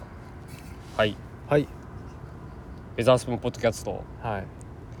はいはい、ウェザースプーンポッドキャスト、はい、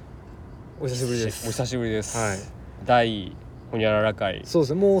お久しぶりです。お久しぶりです、はい、第ほにゃらら会。そうで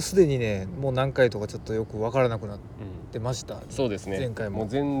すね、もうすでにね、もう何回とかちょっとよく分からなくなってました、そうですね、前回もう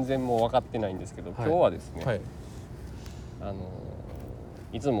全然もう分かってないんですけど、はい、今日はですね、はい、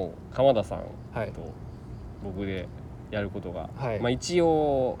いつも鎌田さんと僕でやることが、はい、一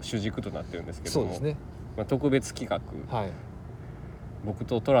応主軸となってるんですけども、そうですね、特別企画、はい、僕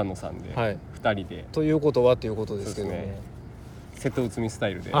と虎野さんで2人で、ということはということですけども、瀬戸内海スタ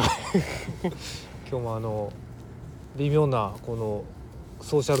イルで今日も微妙なこの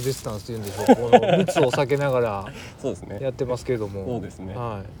ソーシャルディスタンスというんでしょう、この密を避けながらそうですね、やってますけれども、そうですね、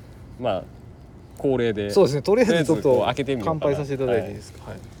はい、恒例で、そうですね、とりあえずちょっと開けてみようかな、乾杯させていただいていいです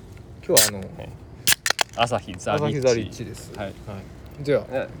か。はい、今日は朝日ザリッチです。はい、じゃあ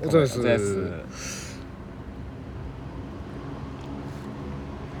お疲れ様です。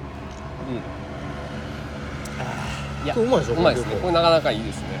いや、うまいでしょ。うまいですね。これなかなかいい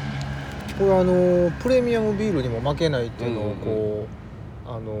ですね。これプレミアムビールにも負けないっていうのをこ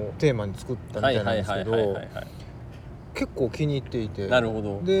う、テーマに作ったみたいなんですけど、結構気に入っていて、なるほ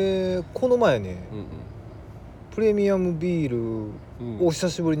ど。でこの前ね、プレミアムビールを久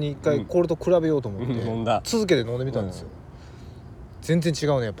しぶりに一回これと比べようと思って続けて飲んでみたんですよ。全然違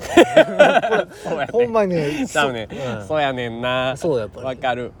うね、やっぱり。ほんまにね、そうやねんな。そうやっぱり。わ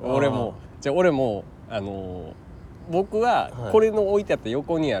かる。俺も僕はこれの置いてあった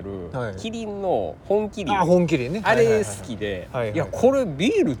横にあるキリンの本キリン、あれ好きで、いやこれ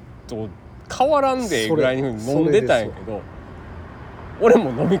ビールと変わらんでぐらいに飲んでたんやけど、俺も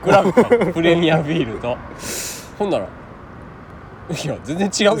飲み比べたプレミアムビールと。ほんならいや全然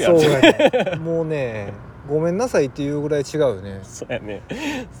違うやん。そうやね。もうね、ごめんなさいっていうぐらい違うよね。そうやね。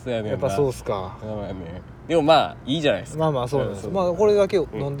やっぱそうっすか。でもいいじゃないですか。そうなんです。これだけ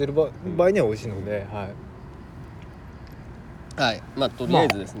飲んでる場合には美味しいので、はい、とりあえ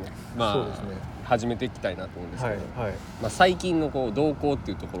ずですね、そうですね、始めていきたいなと思うんですけど、最近の動向っ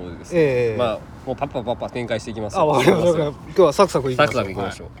ていうところでですね、もうパッパ展開していきます。わかりました。今日はサクサクいき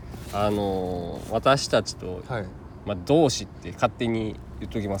ましょう。私たちと、同志って勝手に言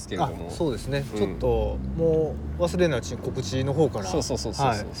っときますけれども、そうですね、ちょっともう忘れないうちに告知の方から、リ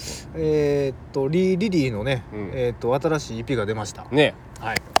リリーのね、新しい EP が出ましたね。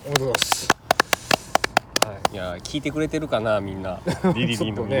はい、おめでとうございます。いや聞いてくれてるかな、みんな。リリ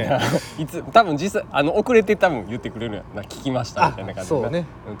リーのみんないつ多分実際遅れて多分言ってくれるやんな、聞きましたみたいな感じで、ね、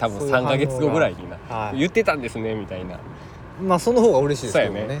多分3ヶ月後ぐらいに言ってたんですねみたいな。その方が嬉しいですけ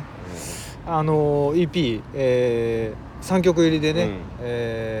どね。EP、3曲入りでね、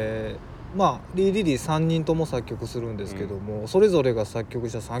リリリー3人とも作曲するんですけども、それぞれが作曲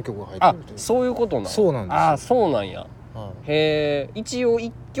した3曲が入ってるという。そういうことなの。そうなんですよ。そうなんや。へえ。一応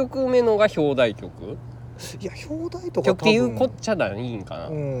1曲目のが表題曲。いや、表題とかっていうこっちゃないんかな、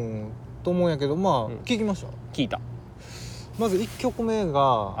と思うんやけど、聞きました。聞いた。まず1曲目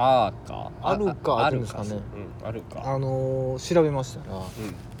があるかですかね。調べましたら、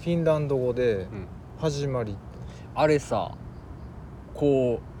フィンランド語で始まり。あれさ、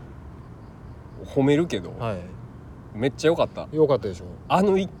こう褒めるけど、めっちゃ良かった。良かったでしょ。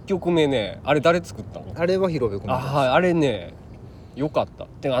1曲目ね、あれ誰作ったの？あれは広部君。あれねよかった。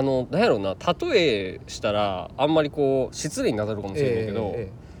でなんやろうな、例えしたらあんまりこう失礼になさるかもしれないけど、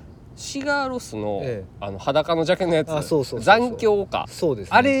シガーロスの、裸のジャケのやつ、残響か、そうで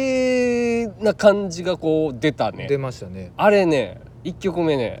すね、あれな感じがこう出たね。出ましたね。あれね、1曲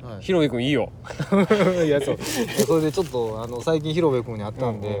目ね、広部君いいよ。いや、それでちょっと最近広部君に会っ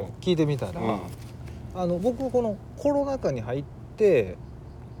たんで聞いてみたら、僕このコロナ禍に入って、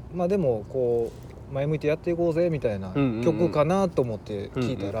でもこう前向いてやっていこうぜみたいな曲かなと思って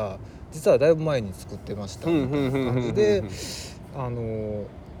聞いたら、実はだいぶ前に作ってましたみたいな感じで、な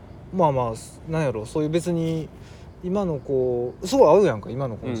んやろ、そういう別に今のこうすごい合うやんか、今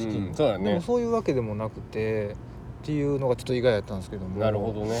のこの時期に。でもそういうわけでもなくてっていうのがちょっと意外だったんですけども。なる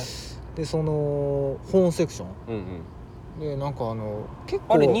ほどね。でその本セクションでなんか結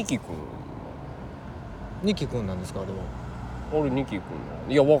構あれ二木くんなんですか、あれは。俺二木く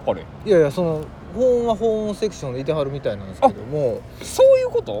んいや分かれ。いやその本は本セクションでいてはるみたいなんですけども。そういう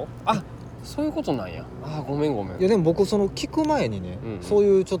こと？そういうことなんや。ごめん。いやでも僕その聞く前にね、そう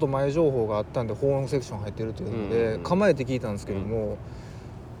いうちょっと前情報があったんで本セクション入ってるというので構えて聞いたんですけども、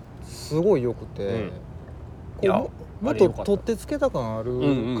すごいよくて、もっと取ってつけた感あ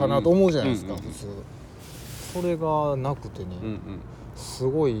るかなと思うじゃないですか、普通。それがなくてね、す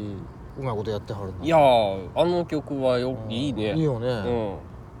ごいうまいことやってはるな。いや曲はいいね。いいよ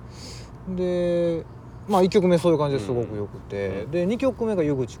ね。でまあ1曲目そういう感じですごくよくて、で2曲目が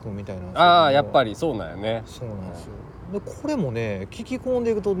湯口くんみたいなんですけど、ああやっぱりそうなんやね。そうなんですよ。でこれもね聞き込ん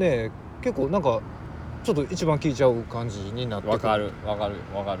でいくとね結構なんかちょっと一番聴いちゃう感じになってくる。わかる、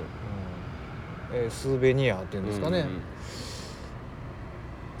スーベニアっていうんですかね、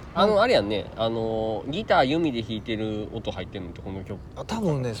あれやんね、ギター弓で弾いてる音入ってるのってこの曲。多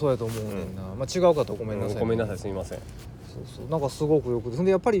分ねそうやと思うねんな、まあ、違う方ごめんなさい、ごめんなさい、すみません。そうなんかすごくよくて、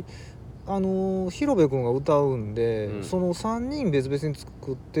でやっぱり広部君が歌うんで、その3人別々に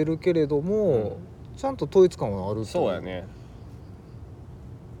作ってるけれども、ちゃんと統一感はあると。そうやね。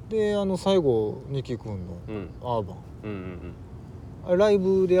で最後ニキ君のアーバン、あれライ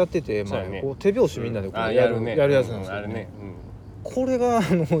ブでやってて、まあこう手拍子みんなでこうやるやつなんですけどね、これが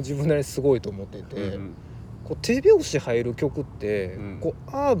自分なりにすごいと思ってて、こう手拍子入る曲って、こう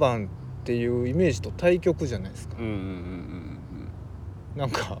アーバンっていうイメージと対極じゃないですか。なん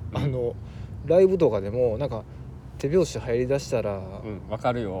かライブとかでもなんか手拍子入りだしたらわ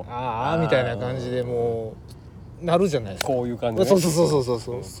かるよ、ああみたいな感じでもうなるじゃないですか。こういう感じ、そう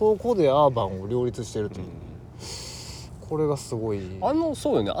そこでアーバンを両立してるという、これがすごい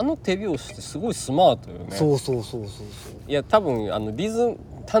そうよね、手拍子ってすごいスマートよね。そういや多分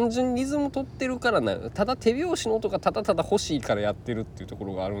単純にリズム取ってるからな、ただ手拍子の音がただただ欲しいからやってるっていうとこ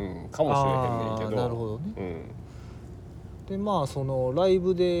ろがあるんかもしれへんねんけど。なるほどね、でまあそのライ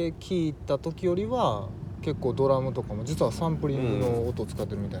ブで聴いた時よりは結構ドラムとかも実はサンプリングの音を使っ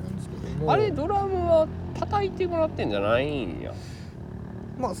てるみたいなんですけども、あれドラムは叩いてもらってんじゃないんや。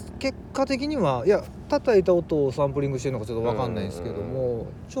まあ結果的にはいや叩いた音をサンプリングしてるのかちょっと分かんないですけども、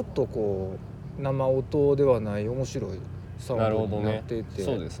ちょっとこう生音ではない面白いサウンドになっていて、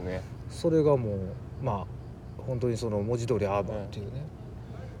そうですね、それがもうまあ本当にその文字通りアーバンっていうね、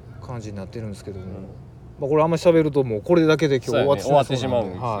感じになってるんですけども、まあ、これあんまり喋るともうこれだけで今日終わってしま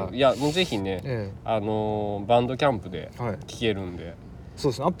うんで、いやもうぜひね、バンドキャンプで聴けるんで、そ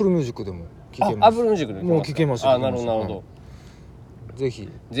うですね、Apple Music でも聴けます。Apple Music でもう聴けます。なるほど、ぜひ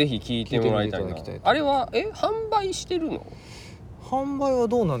聴いてもらいたいな。あれは販売してるの？販売は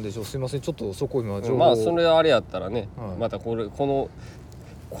どうなんでしょう、すいません、ちょっとそこ今情報、まあそれあれやったらね、またこの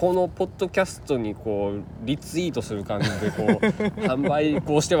ポッドキャストにこうリツイートする感じでこう販売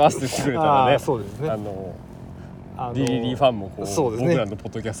こうしてますって言ってくれたらね、そうですね、DDD ファンもこう僕らのポ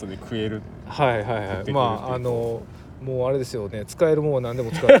ッドキャストで食える。まあもうあれですよね、使えるものは何で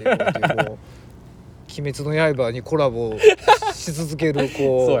も使っていこうっていうこう鬼滅の刃にコラボし続ける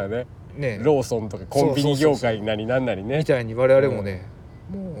こうそうやね、ローソンとかコンビニ業界なりなんなりねみたいに我々もね、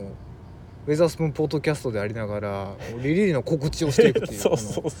もうウェザースプーンポッドキャストでありながらリリーの告知をしていくっていう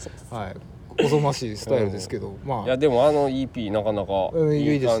おぞましいスタイルですけど、まあいやでもEP なかなか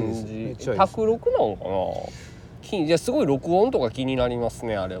いい感じ。卓録なのかな。いやすごい録音とか気になります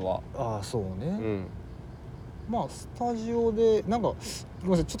ね、あれは。そうね、まあスタジオでなんかごめ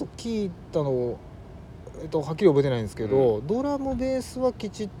んなさい、ちょっと聞いたのをはっきり覚えてないんですけど、ドラムベースは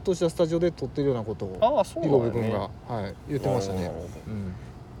きちっとしたスタジオで撮ってるようなことをヒロベ君が言ってましたね。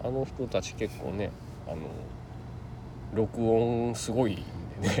あの人たち結構ね、録音すごいん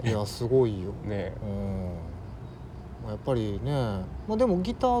でね。いやすごいよね。やっぱりね、まあでも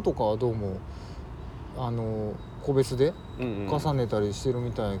ギターとかはどうも個別で重ねたりしてる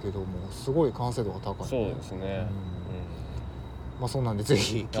みたいやけども、すごい完成度が高い。そうですね。まあそうなんでぜ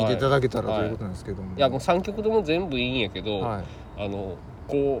ひ聴いていただけたらということなんですけども、いやもう3曲とも全部いいんやけど、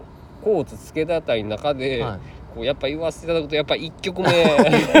こうコーツつけたたい中で、こうやっぱ言わせていただくとやっぱ1曲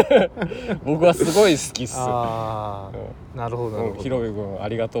目僕はすごい好きっす。なるほど、ひろべ君あ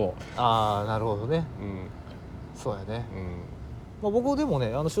りがとう。なるほどね、そうやね、まあ僕でも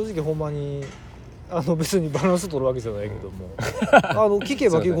ね正直ほんまに別にバランス取るわけじゃないけども、聴け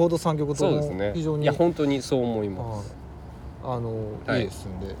ば聴くほど3曲とも非常に、いや本当にそう思います。いいです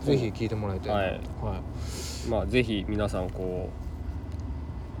んで、ぜひ聴いてもらいたい。まあぜひ皆さん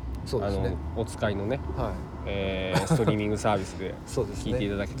そうですね、お使いのね、ストリーミングサービスで聴いてい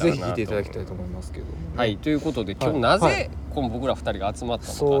ただけたらなと、ぜひ聴いていただきたいと思いますけども、はい、ということで今日なぜこの僕ら2人が集まった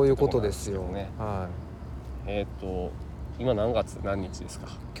のか、そういうことですよね。今何月何日ですか？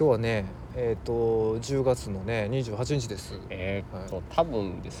今日はね10月のね28日です。多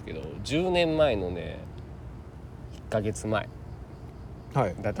分ですけど10年前のね1ヶ月前、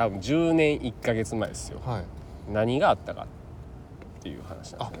だ多分10年1ヶ月前ですよ。何があったかっていう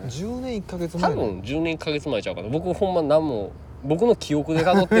話なんですね。10年1ヶ月前、多分10年1ヶ月前ちゃうかな。僕ほんま何も僕の記憶で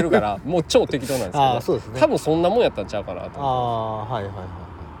辿ってるからもう超適当なんですけど多分そんなもんやったんちゃうかなと思っ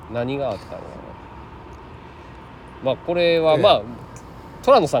て。何があったのかな。まあこれはまあ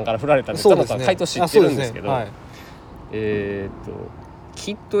虎野さんから振られたんで虎野さん回答知ってるんですけど、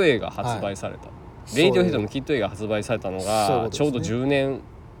キッド A が発売された。レイディオヘッドのキッド A が発売されたのがちょうど10年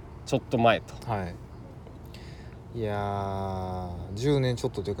ちょっと前と。いや10年ちょ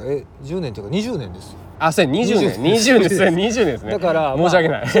っとというか10年というか20年ですよ。そうや20年ですね。だから申し訳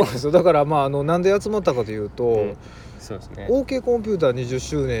ない。そうですよ。だからなんで集まったかというと、そうですね。OK コンピューター20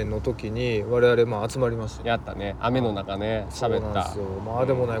周年の時に我々集まりました。やったね。雨の中ね喋った。ああ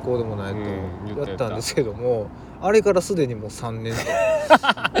でもないこうでもないとやったんですけども、あれからすでにもう3年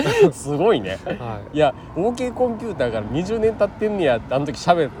と。すごいね。いや OK コンピューターから20年経ってんねやってあの時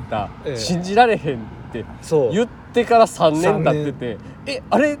喋った。信じられへんって言ってから3年経ってて、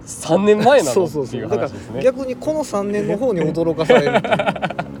あれ3年前なのっていう話ですね。逆にこの3年の方に驚かされるっ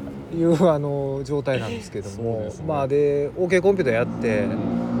ていう状態なんですけども、で OK コンピューターやって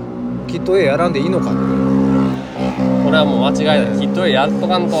きっと A やらんでいいのかと。これはもう間違いない。きっと A やっと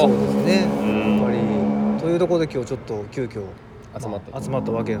かんと。そうですね。やっぱりというところで今日ちょっと急遽集まっ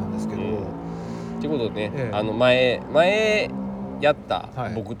たわけなんですけど。ということでね、前やった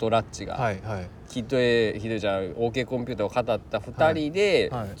僕とラッチがキッド A ヒデちゃん OK コンピューターを語った2人で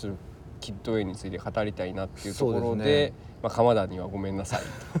ちょっとキッド A について語りたいなっていうところで、鎌田にはごめんなさ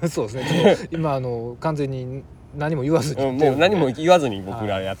い。そうですね。今完全に何も言わずにもう何も言わずに僕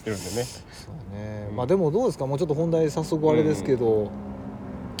らやってるんでね。そうね。でもどうですか。もうちょっと本題早速あれですけど、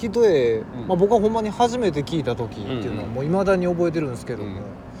キッド A、僕はほんまに初めて聞いた時っていうのはもう未だに覚えてるんですけども、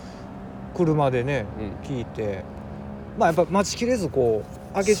車でね聞いて。やっぱ待ちきれず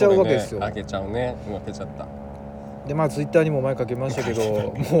開けちゃうわけですよ。開けちゃうね。開けちゃった。でツイッターにも前書きましたけ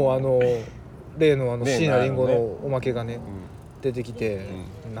どもう例の椎名林檎のおまけがね出てきて、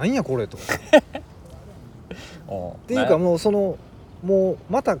なんやこれとっていうかもう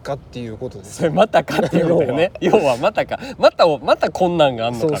またかっていうことです。それまたかっていうことだよね。要はまたかまたこんなんが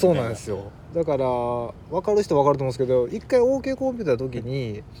あんのかみたいな。そうなんですよ。だから分かる人分かると思うんですけど、一回 OK コンピューターの時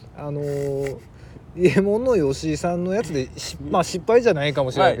に伊右衛門の吉井さんのやつで失敗じゃないか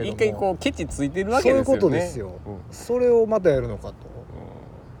もしれないけども、一回ケチついてるわけですよね。そういうことですよ。それをまたやるのか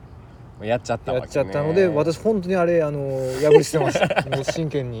と、やっちゃったわけね。やっちゃったので私本当にあれ破り捨てました。もう真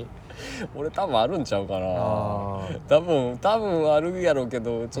剣に。俺多分あるんちゃうかな。多分あるやろうけ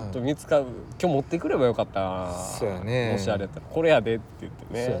どちょっと見つかる、今日持ってくればよかったな。そうやね。もしあれやったらこれやでって言っ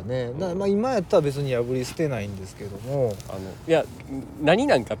てね。そうやね。今やったら別に破り捨てないんですけども、いや何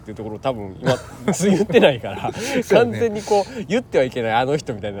なんかっていうところ多分今言ってないから完全に言ってはいけないあの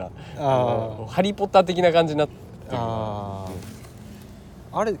人みたいなハリーポッター的な感じになってる。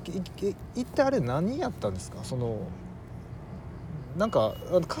あれ一体あれ何やったんですか。なんか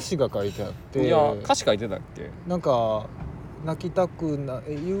歌詞が書いてあって。いや歌詞書いてたっけ。なんか泣きたくな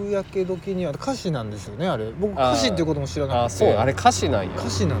夕焼け時には歌詞なんですよね。あれ僕歌詞っていうことも知らなくて。そうあれ歌詞なんや。歌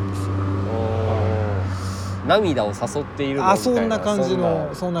詞なんですよ。涙を誘っているのみたいな。そんな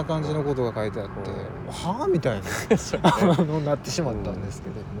感じのことが書いてあって、はあみたいななってしまったんですけ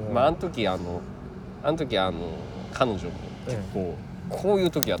ども、あの時彼女も結構こうい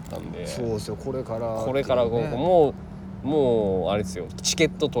う時やったんで。そうですよ。これからもうあれですよ、チケッ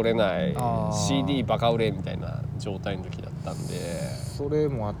ト取れない CD バカ売れみたいな状態の時だったんで。それ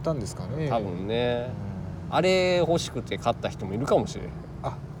もあったんですかね多分ね。あれ欲しくて買った人もいるかもしれない。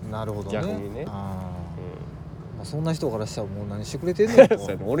なるほどね。逆にね。そんな人からしたらもう何してくれてんのと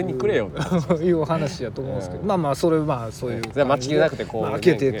俺にくれよっていう話やと思うんですけど、それそういう待ちきれなくて開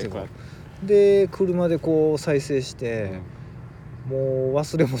けてっていうかで車で再生して、もう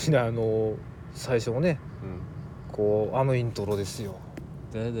忘れもしない最初ね、イントロですよ。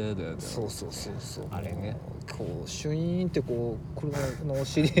そうあれね。シュイーンって車の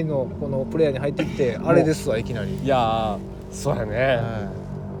CD のこのプレイヤーに入っていってあれですわいきなり。いやそうやね。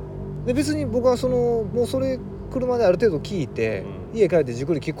で別に僕はもうそれ車である程度聞いて、家帰ってじっ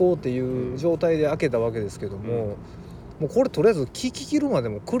くり聞こうっていう状態で開けたわけですけども、もうこれとりあえず聞き切るまで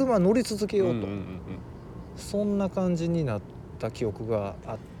も車乗り続けようと、そんな感じになった記憶が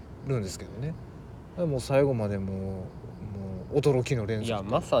あるんですけどね。もう最後までもう驚きの連続。いや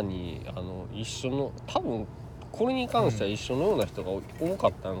まさに一緒の多分これに関しては一緒のような人が多か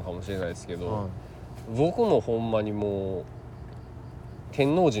ったのかもしれないですけど、僕もほんまにもう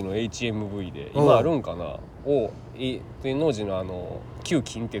天王寺の HMV で今あるんかな天王寺の旧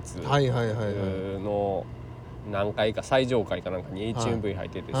近鉄の何回か最上階かなんかに HMV 入っ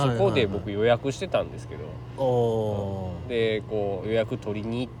てて、そこで僕予約してたんですけど、で予約取り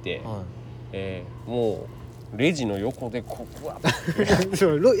に行って、もうレジの横でこうわってレジ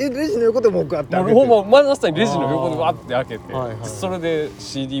の横でもうガッて開けて、ほんままさにレジの横でわって開けて、それで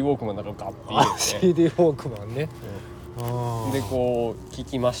CD ウォークマンなんかガッて入れてCD ウォークマンね。で聞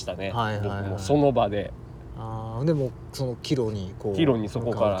きましたね、僕もその場で。でもキロにそ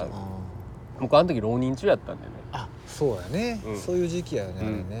こから僕あの時浪人中やったんでね。あ、そうやね、そういう時期やね、あれ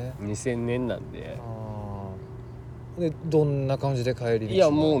ね。2000年なんで。でどんな感じで帰り道？いや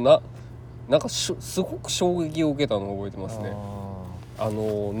もうなんかすごく衝撃を受けたのを覚えてますね。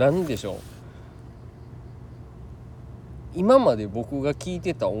なんでしょう、今まで僕が聴い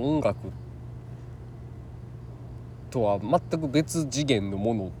てた音楽とは全く別次元の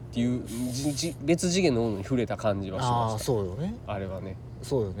ものっていう別次元のものに触れた感じはしました。そうよね、あれはね。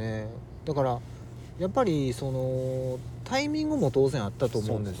そうよね。だからやっぱりそのタイミングも当然あったと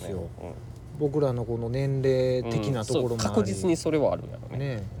思うんですよ。僕らのこの年齢的なところもあり、確実にそれはあるやろ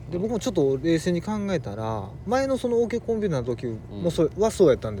ね。で僕もちょっと冷静に考えたら、前のその OK コンピューターの時もそう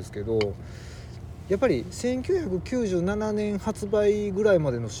やったんですけど、やっぱり1997年発売ぐらいま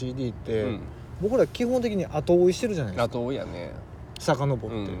での CD って、僕ら基本的に後追いしてるじゃないですか。後追いやね、遡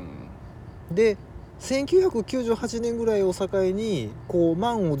って、で1998年ぐらいを境にこう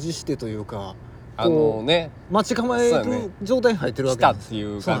満を持してというか、待ち構える状態に入ってるわけなんです。来たって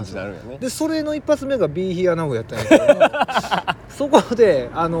いう感じになるよね。でそれの一発目が Be Here Now やったんですけどそこ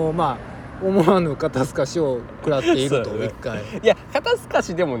で思わぬ肩透かしを食らっていると一回。いや肩透か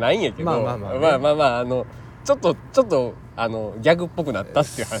しでもないんやけど、ちょっとギャグっぽくなったっ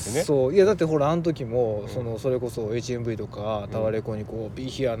ていう話ね。そういやだってほらあの時もそれこそ HMV とかタワレコにこう Be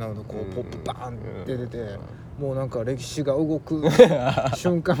Here Now のこうポップバーンって出て、もうなんか歴史が動く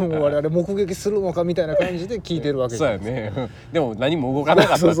瞬間を我々目撃するのかみたいな感じで聞いてるわけですよ。そうやね。でも何も動かな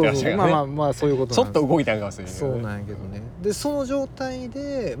かったって話がね。まあそういうことなんです。ちょっと動いたんかもしれない。そうなんやけどね。でその状態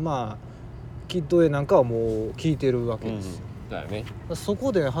でKID Aなんかはもう聞いてるわけですよ。だよね。そ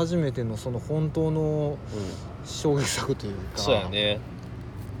こで初めてのその本当の衝撃作というか、そうやね。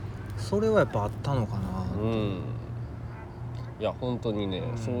それはやっぱあったのかな。いや本当にね、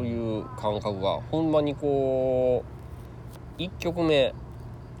そういう感覚がほんまにこう1曲目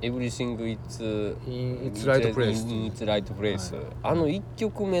Everything It's Right Place、あの1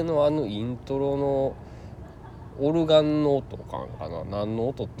曲目のイントロのオルガンの音かな、何の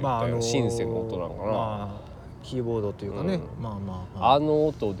音って言ったらシンセの音なのかな、キーボードっていうかね、あの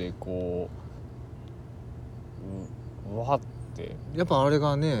音でこうわってやっぱあれ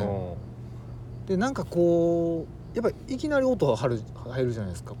がね、でなんかこうやっぱりいきなり音が入るじゃな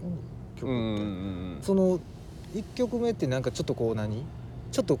いですか、この曲って。その1曲目ってなんかちょっとこう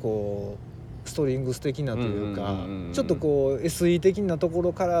ちょっとこうストリングス的なというか、ちょっとこう SE 的なとこ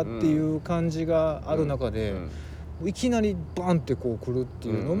ろからっていう感じがある中で、いきなりバンってこう来るって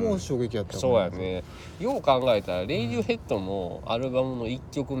いうのも衝撃やった。そうやね。よう考えたらレイディオヘッドのアルバムの1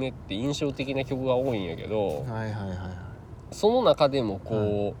曲目って印象的な曲が多いんやけど、その中でも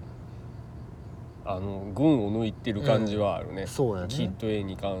こう、群を抜いてる感じはあるね。そうやね。KID A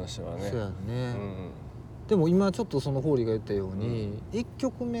に関してはね。そうやね。でも今ちょっとそのホーリーが言ったように、1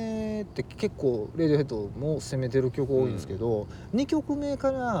曲目って結構レイディオヘッドも攻めてる曲多いんですけど、2曲目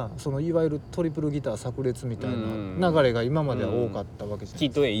からそのいわゆるトリプルギター炸裂みたいな流れが今までは多かったわけじゃない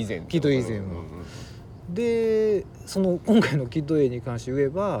ですか。KID A以前。KID A以前は。でその今回のKID Aに関して言え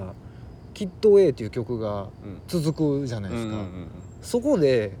ばKID Aっていう曲が続くじゃないですか。そこ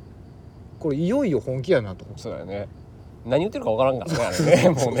でこれいよいよ本気やなと。そうやね。何言ってるか分からんからね、あれね。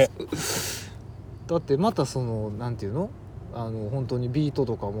もうね。だってまたそのなんていうの、本当にビート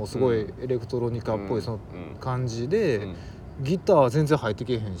とかもすごいエレクトロニカっぽいその感じで、ギターは全然入って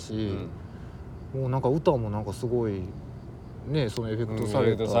けへんし、もうなんか歌もなんかすごいね、そのエフェクトさ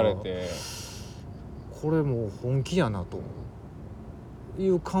れて、これもう本気やなとい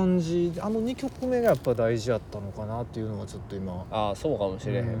う感じで、2曲目がやっぱ大事やったのかなっていうのはちょっと今。そうかもし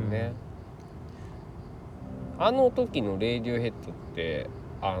れへんね。あの時のレイディオヘッドって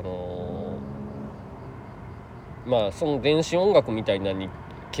その電子音楽みたいなのに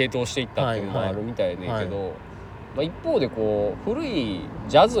傾倒していったっていうのもあるみたいだけど、一方でこう古い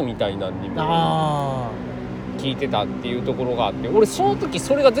ジャズみたいなのにも聴いてたっていうところがあって、俺その時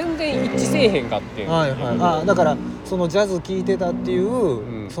それが全然一致せえへんかってん、だからそのジャズ聴いてたってい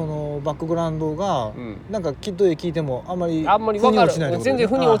う、そのバックグラウンドが、なんかKID A聴いてもあんまり分かる、全然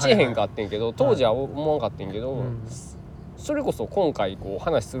腑に落ちへんかってんけど、当時は思わんかってんけど、それこそ今回こう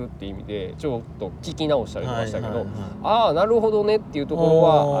話するっていう意味でちょっと聞き直したりとかしたけど、なるほどねっていうところ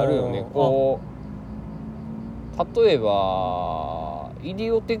はあるよね。こう例えばイデ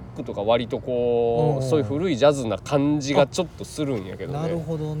ィオテックとか割とこうそういう古いジャズな感じがちょっとするんやけどね。なる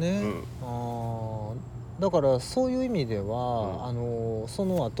ほどね。だからそういう意味では、そ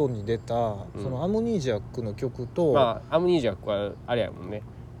の後に出たそのアムニージアックの曲と、アムニージアックはあれやもんね、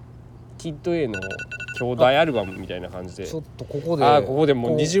KID Aの兄弟アルバムみたいな感じでちょっとここで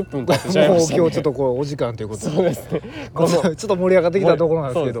もう20分経ってしまいましたね。もう今日ちょっとこうお時間ということでそうですねちょっと盛り上がってきたところ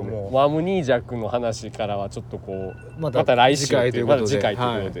なんですけども、アムニージャックの話からはちょっとこうまた来週次回ということで、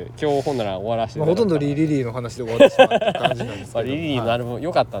今日ほんなら終わらせていただほとんどリリーの話で終わってしまった感じなんですけどリリーのアルバム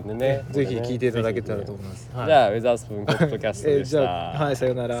良かったんでね、ぜひ聞いていただけたらと思います。じゃあウェザースプーンポッドキャストでした。じゃあはい、さ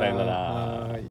よなら。さよなら。